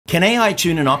Can AI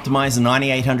tune and optimize a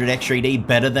 9800X3D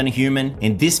better than a human?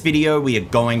 In this video, we are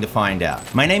going to find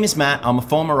out. My name is Matt, I'm a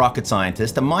former rocket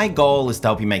scientist, and my goal is to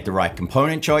help you make the right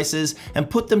component choices and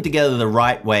put them together the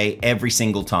right way every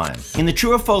single time. In the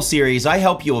True or False series, I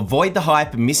help you avoid the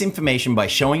hype and misinformation by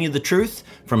showing you the truth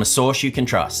from a source you can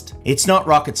trust. It's not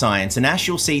rocket science, and as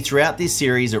you'll see throughout this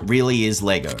series, it really is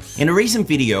Lego. In a recent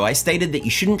video, I stated that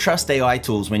you shouldn't trust AI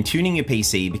tools when tuning your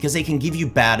PC because they can give you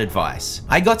bad advice.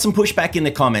 I got some pushback in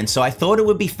the comments, so I thought it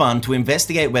would be fun to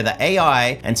investigate whether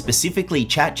AI, and specifically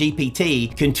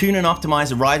ChatGPT, can tune and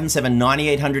optimize a Ryzen 7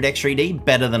 9800X3D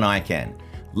better than I can.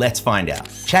 Let's find out.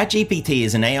 ChatGPT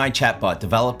is an AI chatbot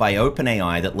developed by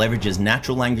OpenAI that leverages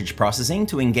natural language processing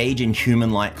to engage in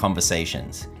human-like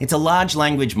conversations. It's a large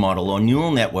language model or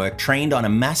neural network trained on a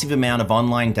massive amount of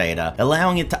online data,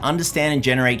 allowing it to understand and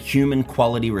generate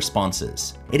human-quality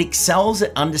responses. It excels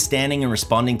at understanding and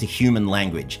responding to human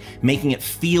language, making it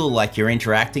feel like you're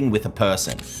interacting with a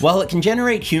person. While it can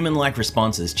generate human-like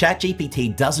responses,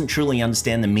 ChatGPT doesn't truly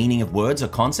understand the meaning of words or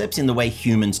concepts in the way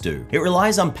humans do. It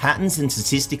relies on patterns and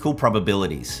statistical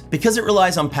probabilities. Because it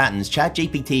relies on patterns,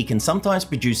 ChatGPT can sometimes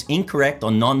produce incorrect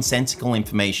or nonsensical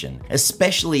information,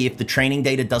 especially if the training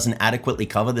data doesn't adequately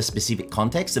cover the specific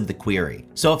context of the query.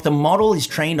 So if the model is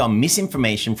trained on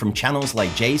misinformation from channels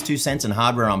like Jay's 2 Cents and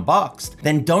Hardware Unboxed,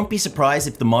 then don't be surprised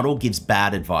if the model gives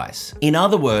bad advice. In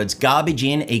other words, garbage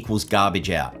in equals garbage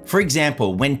out. For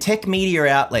example, when tech media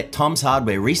outlet Tom's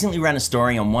Hardware recently ran a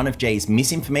story on one of Jay's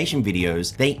misinformation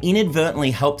videos, they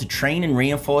inadvertently helped to train and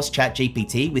reinforce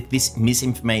ChatGPT with this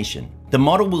misinformation. The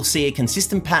model will see a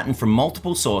consistent pattern from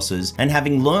multiple sources, and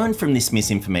having learned from this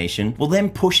misinformation, will then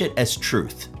push it as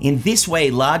truth. In this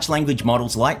way, large language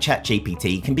models like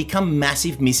ChatGPT can become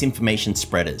massive misinformation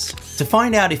spreaders. To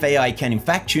find out if AI can in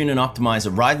fact tune and optimize a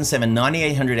Ryzen 7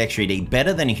 9800X3D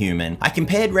better than a human, I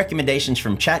compared recommendations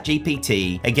from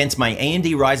ChatGPT against my AMD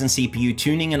Ryzen CPU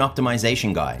tuning and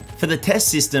optimization guide. For the test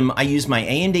system, I used my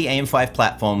AMD AM5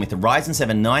 platform with a Ryzen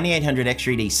 7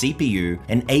 9800X3D CPU,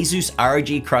 an Asus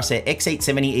ROG Crosshair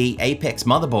X870E Apex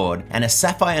motherboard, and a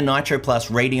Sapphire Nitro Plus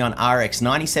Radeon RX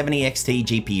 9070 XT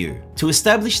GPU. To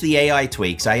establish the AI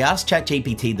tweaks, I asked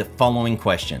ChatGPT the following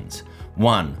questions.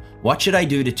 1. What should I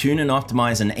do to tune and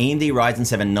optimize an AMD Ryzen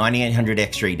 7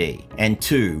 9800X3D? And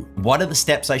 2. What are the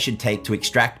steps I should take to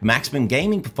extract maximum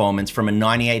gaming performance from a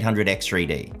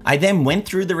 9800X3D? I then went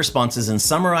through the responses and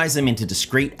summarized them into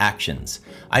discrete actions.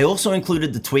 I also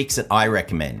included the tweaks that I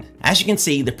recommend. As you can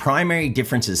see, the primary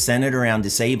differences centered around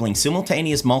disabling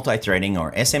simultaneous multithreading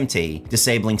or SMT,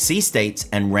 disabling C states,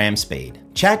 and RAM speed.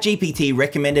 ChatGPT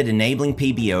recommended enabling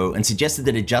PBO and suggested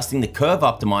that adjusting the curve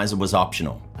optimizer was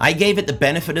optional. I gave it the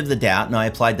benefit of the doubt and I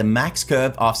applied the max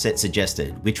curve offset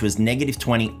suggested, which was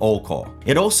 -20 all-core.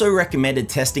 It also recommended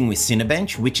testing with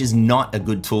Cinebench, which is not a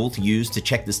good tool to use to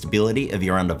check the stability of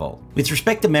your undervolt. With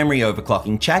respect to memory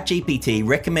overclocking, ChatGPT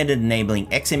recommended enabling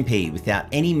XMP without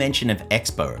any mention of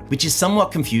Expo, which is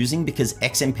somewhat confusing because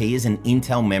XMP is an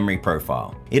Intel memory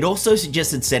profile. It also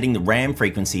suggested setting the RAM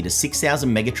frequency to 6,000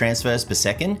 megatransfers per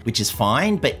second, which is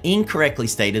fine, but incorrectly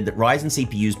stated that Ryzen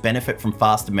CPUs benefit from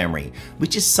faster memory,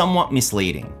 which is somewhat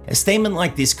misleading. A statement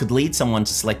like this could lead someone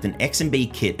to select an XMB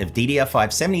kit of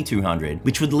DDR5 7200,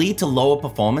 which would lead to lower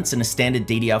performance than a standard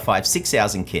DDR5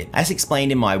 6000 kit, as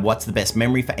explained in my What's the Best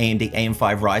Memory for AMD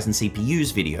AM5 Ryzen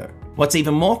CPUs video. What's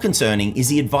even more concerning is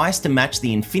the advice to match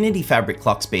the Infinity Fabric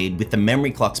clock speed with the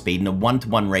memory clock speed in a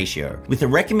 1:1 ratio, with a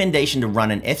recommendation to run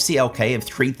an FCLK of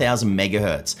 3000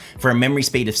 MHz for a memory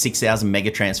speed of 6000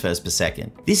 megatransfers per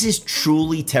second. This is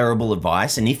truly terrible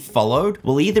advice, and if followed,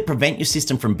 will either prevent your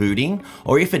system from booting,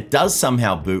 or if it does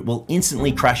somehow boot, will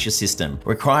instantly crash your system,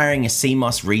 requiring a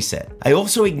CMOS reset. I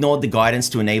also ignored the guidance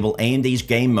to enable AMD's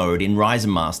game mode in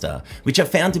Ryzen Master, which I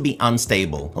found to be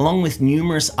unstable, along with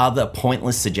numerous other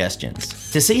pointless suggestions.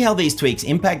 To see how these tweaks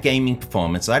impact gaming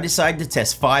performance, I decided to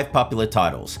test 5 popular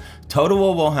titles: Total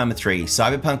War Warhammer 3,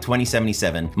 Cyberpunk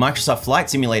 2077, Microsoft Flight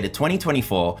Simulator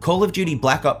 2024, Call of Duty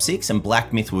Black Ops 6, and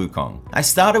Black Myth Wukong. I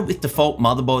started with default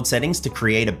motherboard settings to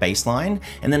create a baseline,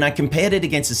 and then I compared it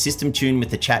against a system tuned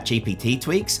with the ChatGPT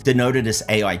tweaks, denoted as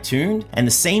AI tuned, and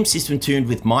the same system tuned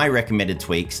with my recommended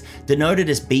tweaks, denoted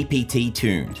as BPT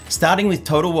tuned. Starting with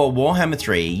Total War Warhammer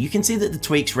 3, you can see that the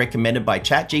tweaks recommended by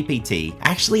ChatGPT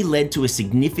actually led to a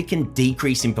significant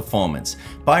decrease in performance,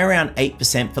 by around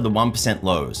 8% for the 1%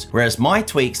 lows, whereas my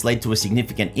tweaks led to a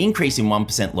significant increase in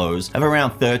 1% lows of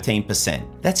around 13%.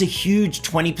 That's a huge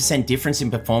 20% difference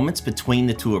in performance between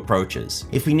the two approaches.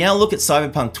 If we now look at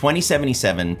Cyberpunk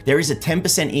 2077, there is a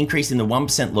 10% increase in the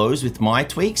 1% lows with my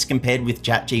tweaks compared with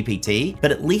ChatGPT,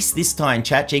 but at least this time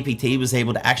ChatGPT was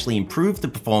able to actually improve the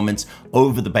performance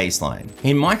over the baseline.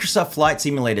 In Microsoft Flight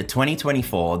Simulator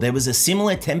 2024, there was a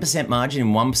similar 10% margin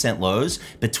in 1% lows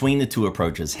between the two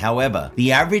approaches. However,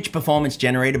 the average performance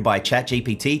generated by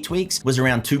ChatGPT tweaks was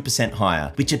around 2%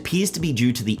 higher, which appears to be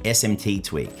due to the SMT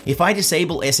tweak. If I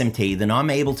disable SMT, then I'm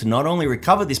able to not only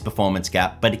recover this performance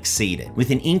gap, but exceed it,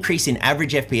 with an increase in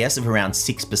average FPS of around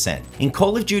 6%. In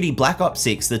Call of Duty Black Ops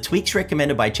 6, the tweaks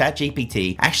recommended by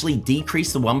ChatGPT actually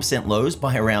decreased the 1% lows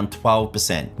by around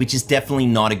 12%, which is definitely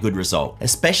not a good result,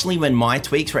 especially when my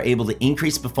tweaks were able to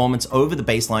increase performance over the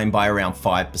baseline by around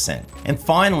 5%. And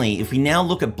finally, if we now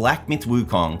look at Black Myth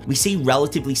Wukong, we see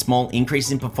relatively small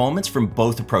increases in performance from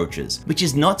both approaches, which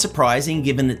is not surprising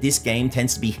given that this game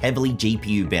tends to be heavily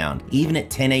GPU bound, even at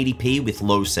 1080p with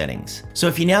low settings. So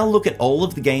if you now look at all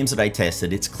of the games that I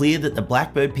tested, it's clear that the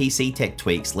Blackbird PC tech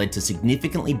tweaks led to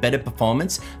significantly better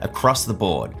performance across the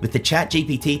board, with the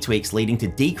ChatGPT tweaks leading to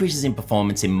decreases in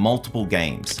performance in multiple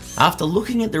games. After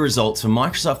looking at the results for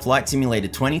Microsoft Flight Simulator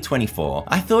 2024,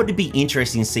 I thought it'd be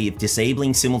interesting to see if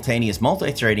disabling simultaneous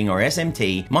multi-threading or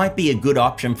SMT might be a good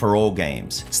option for all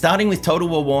games. Starting with Total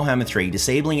War Warhammer 3,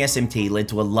 disabling SMT led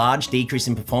to a large decrease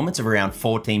in performance of around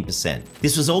 14%.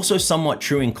 This was also somewhat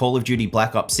true in Call of Duty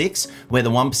Black Ops 6, where the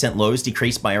 1% lows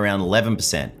decreased by around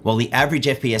 11%, while the average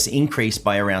FPS increased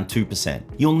by around 2%.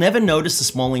 You'll never notice a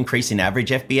small increase in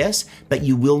average FPS, but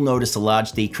you will notice a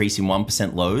large decrease in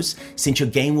 1% lows, since your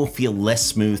game will feel less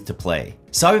smooth to play.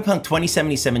 Cyberpunk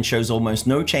 2077 shows almost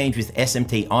no change with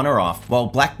SMT on or off, while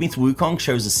Black Myth Wukong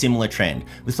shows a similar trend,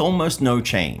 with almost no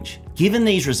change. Given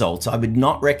these results, I would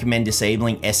not recommend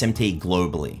disabling SMT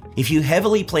globally. If you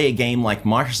heavily play a game like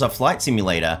Microsoft Flight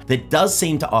Simulator that does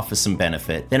seem to offer some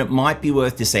benefit, then it might be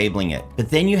worth disabling it, but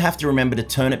then you have to remember to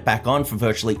turn it back on for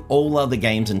virtually all other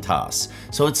games and tasks,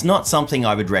 so it's not something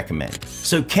I would recommend.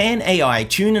 So can AI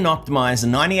tune and optimize a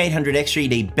 9800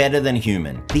 X3D better than a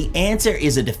human? The answer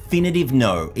is a definitive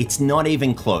no, it's not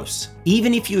even close.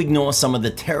 Even if you ignore some of the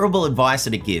terrible advice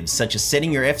that it gives, such as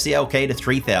setting your FCLK to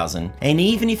 3000, and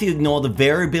even if you ignore the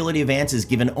variability of answers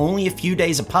given only a few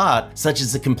days apart, such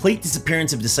as the complete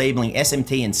disappearance of disabling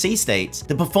SMT and C states,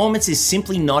 the performance is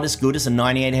simply not as good as a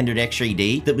 9800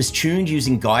 X3D that was tuned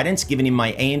using guidance given in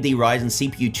my AMD Ryzen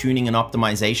CPU tuning and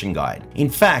optimization guide.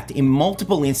 In fact, in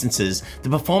multiple instances, the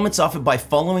performance offered by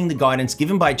following the guidance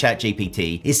given by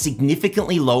ChatGPT is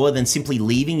significantly lower than simply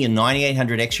leaving your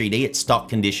 9800 X3D at stock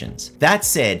conditions. That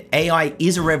said, AI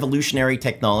is a revolutionary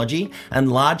technology, and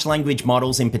large language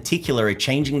models in particular are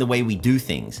changing the way we do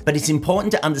things, but it's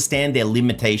important to understand their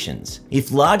limitations.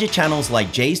 If larger channels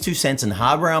like Jay's 2 Cents and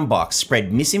Hardware Unboxed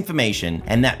spread misinformation,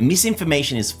 and that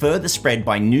misinformation is further spread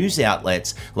by news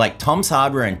outlets like Tom's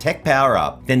Hardware and Tech Power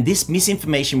Up, then this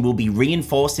misinformation will be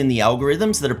reinforced in the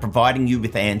algorithms that are providing you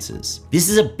with answers. This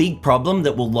is a big problem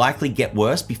that will likely get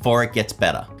worse before it gets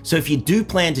better. So if you do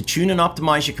plan to tune and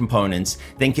optimize your components,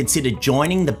 then consider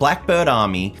joining the Blackbird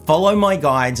army, follow my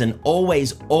guides, and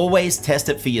always test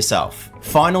it for yourself.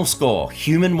 Final score,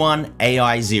 human 1,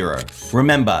 AI 0.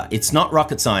 Remember, it's not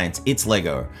rocket science, it's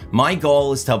Lego. My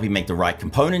goal is to help you make the right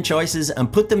component choices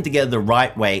and put them together the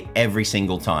right way every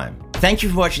single time. Thank you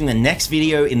for watching the next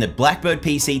video in the Blackbird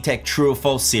PC Tech True or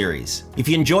False series. If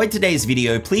you enjoyed today's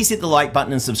video, please hit the like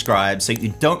button and subscribe so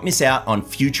you don't miss out on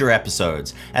future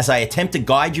episodes as I attempt to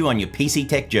guide you on your PC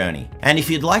tech journey. And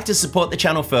if you'd like to support the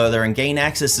channel further and gain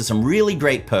access to some really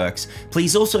great perks,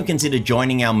 please also consider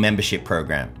joining our membership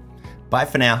program. Bye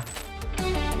for now.